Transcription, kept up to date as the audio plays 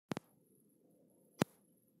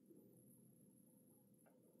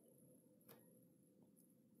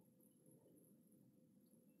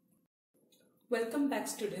Welcome back,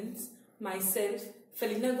 students. Myself,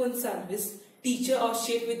 Felina Gonsalves, teacher of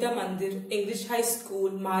Shiv Vidya Mandir, English High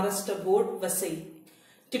School, Maharashtra Board, Vasai.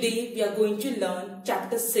 Today we are going to learn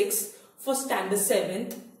Chapter 6 for Standard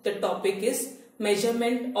 7th. The topic is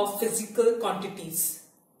Measurement of Physical Quantities.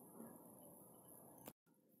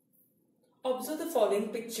 Observe the following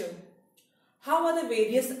picture. How are the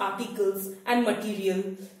various articles and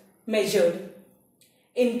material measured?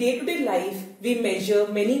 In day-to-day life, we measure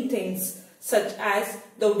many things such as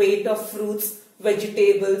the weight of fruits,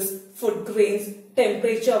 vegetables, food grains,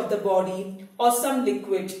 temperature of the body or some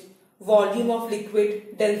liquid, volume of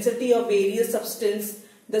liquid, density of various substance,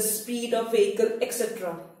 the speed of vehicle,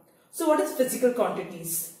 etc. So what is physical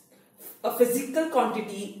quantities? A physical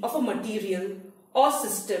quantity of a material or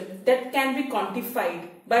system that can be quantified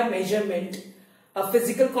by measurement. A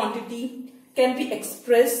physical quantity can be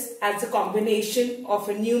expressed as a combination of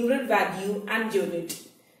a numeral value and unit.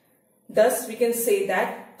 Thus, we can say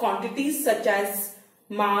that quantities such as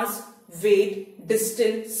mass, weight,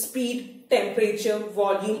 distance, speed, temperature,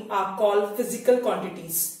 volume are called physical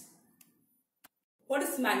quantities. What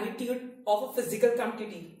is magnitude of a physical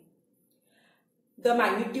quantity? The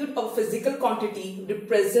magnitude of a physical quantity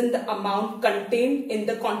represents the amount contained in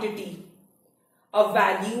the quantity. A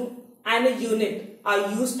value and a unit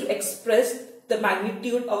are used to express the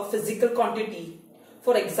magnitude of a physical quantity.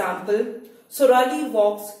 For example, Sorali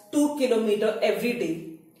walks 2 km every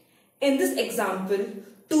day. In this example,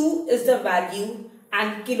 2 is the value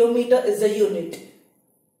and kilometer is the unit.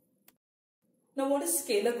 Now what is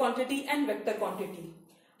scalar quantity and vector quantity?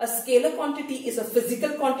 A scalar quantity is a physical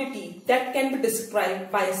quantity that can be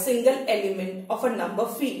described by a single element of a number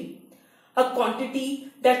field. A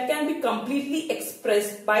quantity that can be completely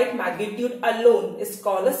expressed by its magnitude alone is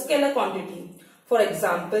called a scalar quantity. For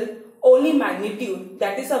example, only magnitude,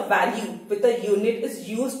 that is a value with a unit, is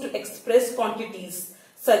used to express quantities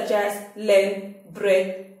such as length,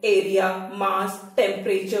 breadth, area, mass,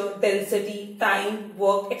 temperature, density, time,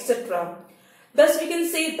 work, etc. Thus, we can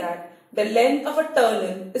say that the length of a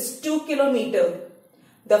tunnel is 2 km.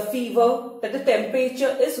 The fever, that the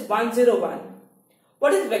temperature is 101.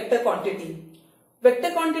 What is vector quantity?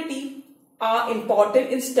 Vector quantity are important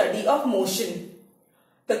in study of motion.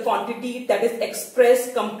 The quantity that is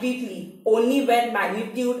expressed completely only when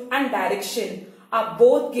magnitude and direction are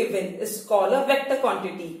both given is called a vector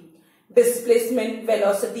quantity. Displacement,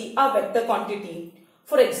 velocity are vector quantity.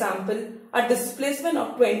 For example, a displacement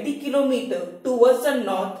of 20 km towards the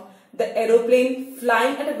north, the aeroplane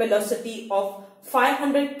flying at a velocity of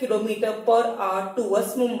 500 km per hour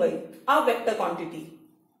towards Mumbai are vector quantity.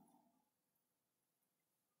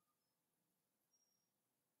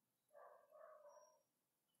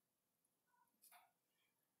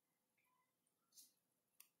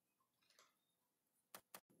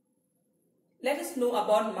 Let us know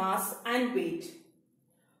about mass and weight.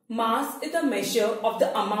 Mass is a measure of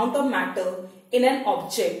the amount of matter in an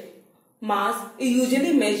object. Mass is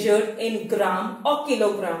usually measured in gram or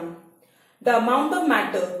kilogram. The amount of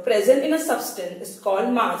matter present in a substance is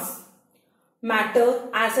called mass. Matter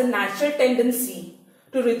has a natural tendency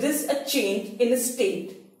to resist a change in its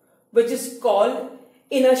state, which is called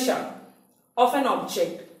inertia of an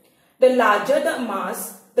object. The larger the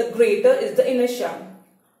mass, the greater is the inertia.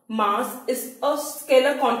 Mass is a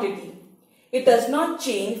scalar quantity. It does not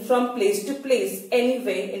change from place to place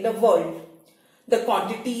anywhere in the world. The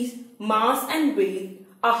quantities mass and weight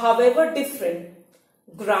are however different.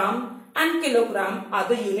 Gram and kilogram are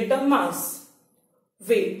the unit of mass.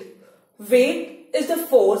 Weight. Weight is the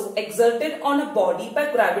force exerted on a body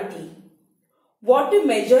by gravity. What we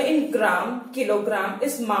measure in gram, kilogram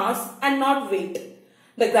is mass and not weight.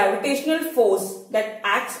 The gravitational force that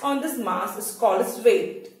acts on this mass is called as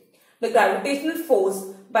weight. The gravitational force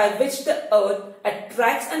by which the earth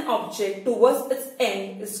attracts an object towards its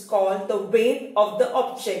end is called the weight of the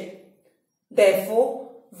object. Therefore,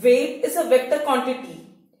 weight is a vector quantity.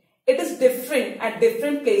 It is different at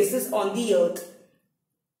different places on the earth.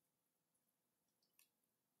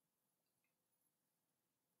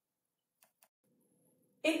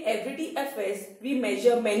 In everyday affairs, we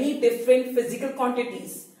measure many different physical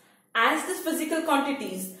quantities. As these physical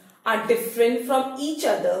quantities are different from each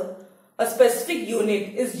other, a specific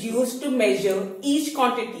unit is used to measure each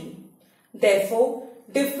quantity. Therefore,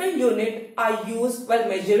 different units are used while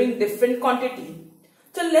measuring different quantity.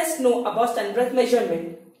 So let's know about standardized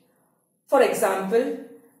measurement. For example,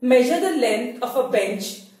 measure the length of a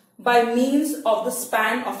bench by means of the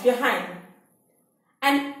span of your hand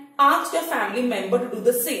and ask your family member to do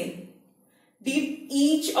the same. Did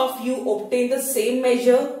each of you obtain the same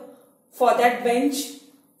measure for that bench?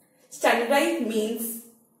 Standardized means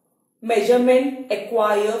measurement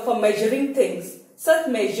acquire for measuring things. Such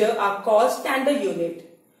measures are called standard unit.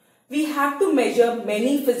 We have to measure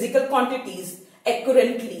many physical quantities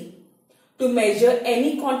accurately. To measure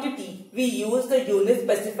any quantity, we use the unit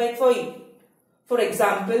specified for it. For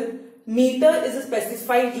example, meter is a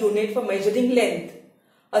specified unit for measuring length.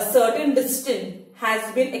 A certain distance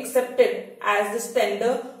has been accepted as the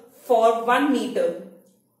standard for 1 meter.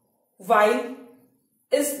 While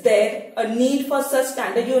is there a need for such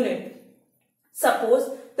standard unit?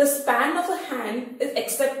 Suppose the span of a hand is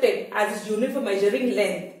accepted as a unit for measuring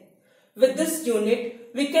length. With this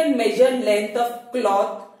unit, we can measure length of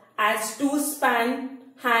cloth as 2-span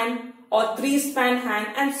hand or 3-span hand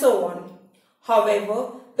and so on.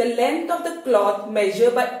 However, the length of the cloth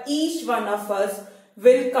measured by each one of us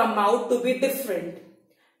will come out to be different.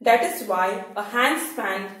 That is why a hand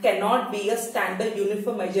span cannot be a standard unit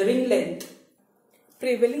for measuring length.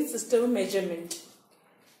 Prevailing system of measurement.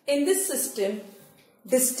 In this system,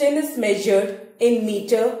 distance is measured in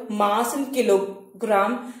meter, mass in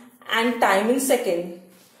kilogram and time in second.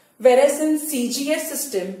 Whereas in CGS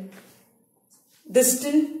system,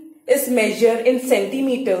 distance is measured in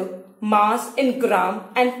centimeter, mass in gram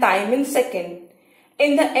and time in second.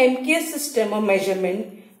 In the MKS system of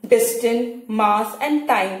measurement, distance, mass and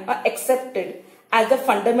time are accepted as the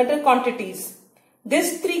fundamental quantities.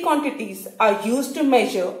 These three quantities are used to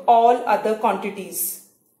measure all other quantities.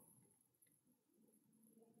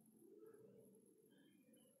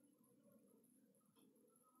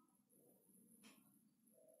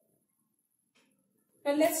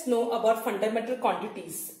 Now let's know about fundamental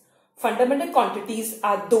quantities. Fundamental quantities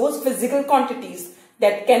are those physical quantities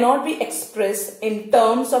that cannot be expressed in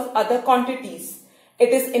terms of other quantities. It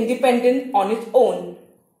is independent on its own.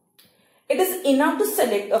 It is enough to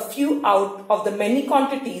select a few out of the many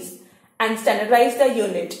quantities and standardize the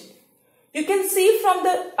unit. You can see from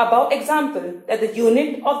the above example that the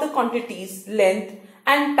unit of the quantities, length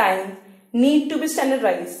and time need to be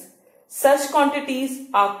standardized. Such quantities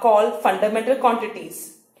are called fundamental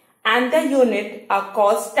quantities and their unit are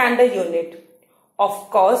called standard unit. Of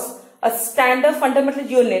course, a standard fundamental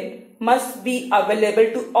unit must be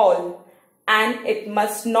available to all and it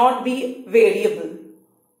must not be variable.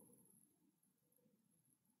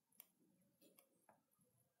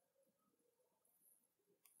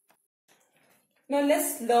 Now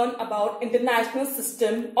let's learn about International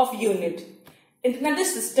System of Unit. International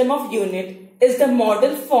System of Unit is the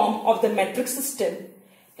model form of the metric system.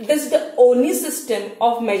 It is the only system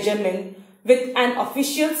of measurement with an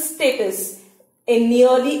official status in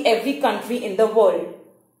nearly every country in the world.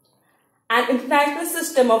 An international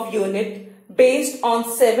system of unit based on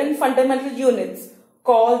 7 fundamental units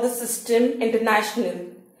called the System International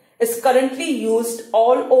is currently used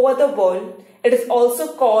all over the world. It is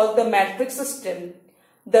also called the metric system.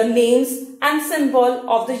 The names and symbol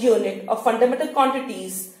of the unit of fundamental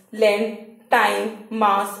quantities, length, time,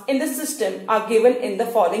 mass in the system are given in the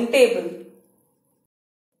following table.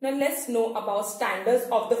 Now let's know about standards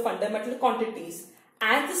of the fundamental quantities.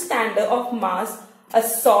 As the standard of mass, a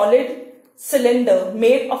solid cylinder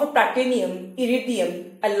made of a platinum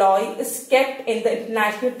iridium alloy is kept in the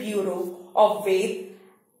International Bureau of Weight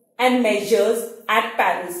and Measures at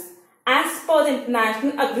Paris. As per the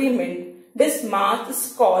international agreement, this mass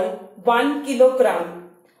is called 1 kilogram.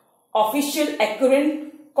 Official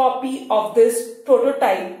accurate copy of this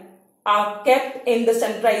prototype are kept in the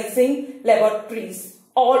standardizing laboratories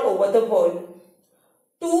all over the world.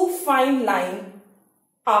 2 fine lines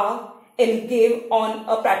are engraved on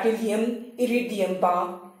a platinum iridium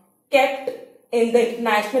bar kept in the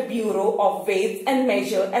International Bureau of Weights and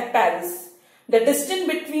Measures at Paris. The distance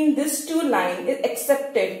between these 2 lines is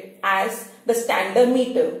accepted as the standard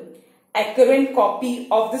meter. Accurate copy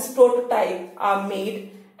of this prototype are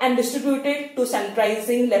made and distributed to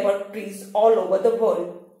standardizing laboratories all over the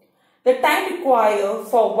world. The time required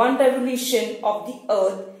for one revolution of the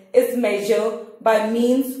earth is measured by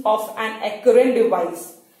means of an accurate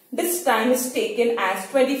device. This time is taken as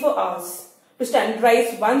 24 hours. To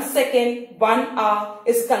standardize 1 second, 1 hour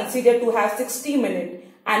is considered to have 60 minutes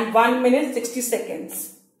and 1 minute 60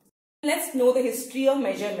 seconds. Let's know the history of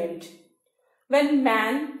measurement. When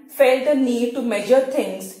man felt the need to measure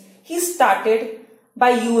things, he started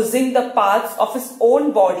by using the parts of his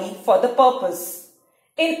own body for the purpose.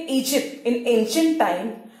 In Egypt, in ancient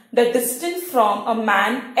time, the distance from a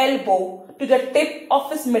man's elbow to the tip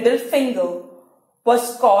of his middle finger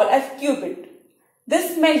was called as cubit.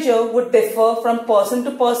 This measure would differ from person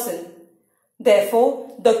to person.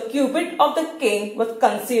 Therefore, the cubit of the king was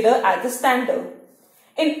considered as the standard.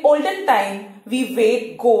 In olden time, we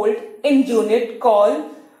weighed gold in unit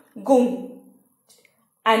called gung.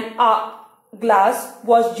 and glass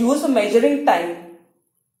was used for measuring time.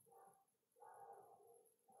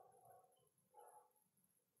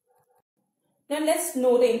 Now let's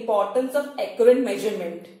know the importance of accurate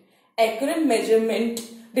measurement. Accurate measurement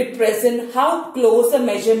represents how close a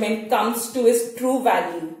measurement comes to its true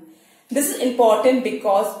value. This is important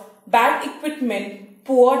because bad equipment,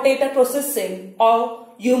 poor data processing, or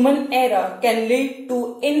human error can lead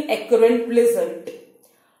to inaccurate result.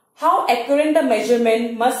 How accurate the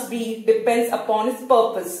measurement must be depends upon its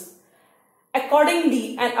purpose.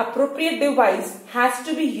 Accordingly, an appropriate device has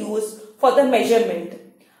to be used for the measurement.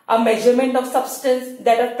 A measurement of substance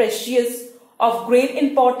that are precious, of great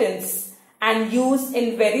importance, and used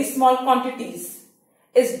in very small quantities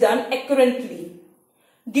is done accurately.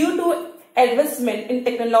 Due to advancement in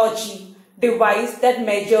technology, devices that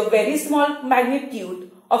measure very small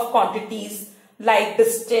magnitude of quantities like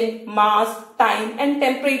distance, mass, time and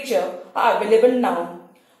temperature are available now.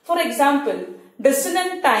 For example, distance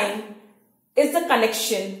and time is the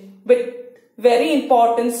connection with very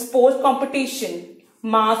important sports competition,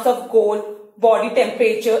 mass of goal, body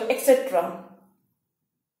temperature, etc.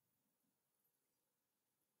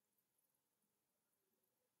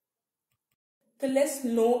 So let's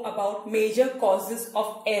know about major causes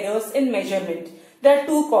of errors in measurement. There are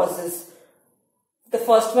two causes. The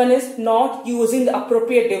first one is not using the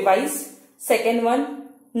appropriate device. Second one,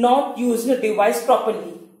 not using the device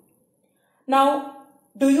properly. Now,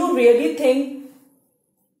 do you really think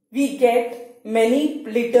we get many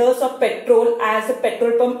liters of petrol as the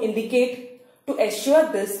petrol pump indicate? To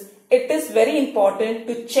assure this, it is very important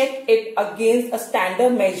to check it against a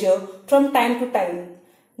standard measure from time to time.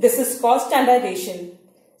 This is called standardization.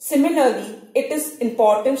 Similarly, it is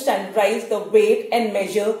important to standardize the weight and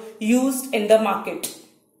measure used in the market.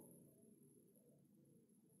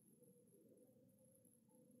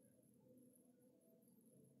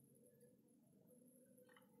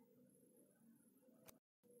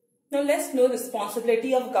 Now let's know the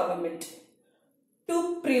responsibility of government.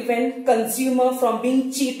 To prevent consumer from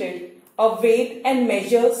being cheated, a weight and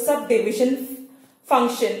measure subdivision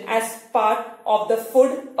function as part of the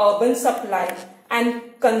Food, Urban Supply and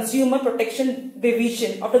Consumer Protection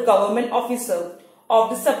Division of the government officer of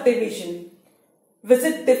the subdivision.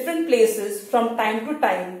 Visit different places from time to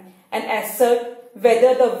time and assert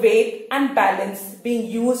whether the weight and balance being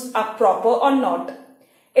used are proper or not.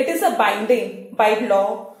 It is a binding by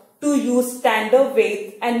law to use standard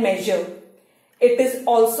weight and measure. It is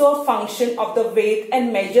also a function of the weight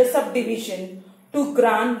and measure subdivision to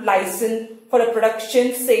grant license for the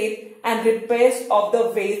production, sale and repairs of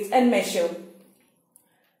the weights and measure.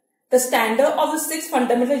 The standard of the 6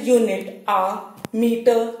 fundamental units are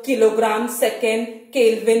meter, kilogram, second,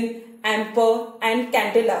 Kelvin, ampere and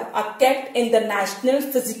candela are kept in the National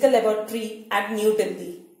Physical Laboratory at New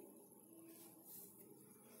Delhi.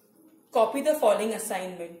 Copy the following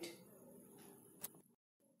assignment.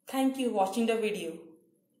 Thank you for watching the video.